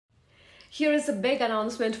Here is a big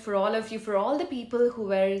announcement for all of you, for all the people who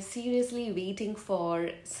were seriously waiting for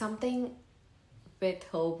something with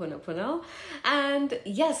Ho'oponopono. And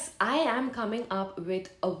yes, I am coming up with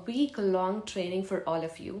a week-long training for all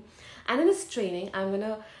of you. And in this training, I'm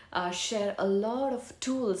gonna share a lot of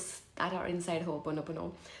tools that are inside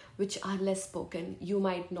Ho'oponopono, which are less spoken. You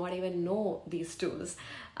might not even know these tools.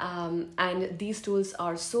 And these tools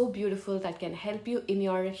are so beautiful that can help you in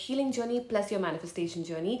your healing journey plus your manifestation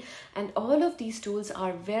journey. And all of these tools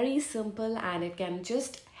are very simple and it can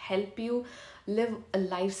just help you live a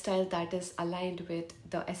lifestyle that is aligned with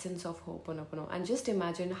the essence of Ho'oponopono. And just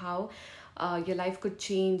imagine how your life could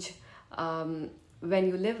change when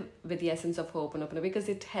you live with the essence of Ho'oponopono, because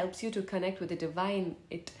it helps you to connect with the divine.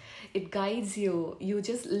 It guides you. You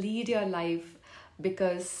just lead your life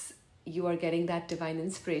because you are getting that divine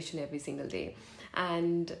inspiration every single day.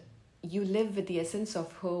 And you live with the essence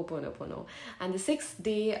of Ho'oponopono. And the 6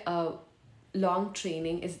 day long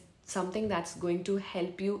training is something that's going to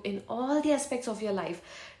help you in all the aspects of your life.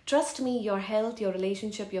 Trust me, your health, your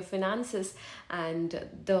relationship, your finances, and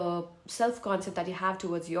the self-concept that you have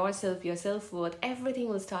towards yourself, your self-worth, everything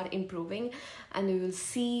will start improving, and you will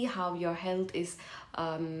see how your health is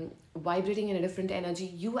vibrating in a different energy.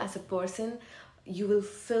 You as a person, you will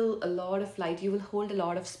fill a lot of light. You will hold a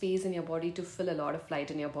lot of space in your body to fill a lot of light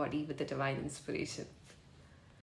in your body with the divine inspiration.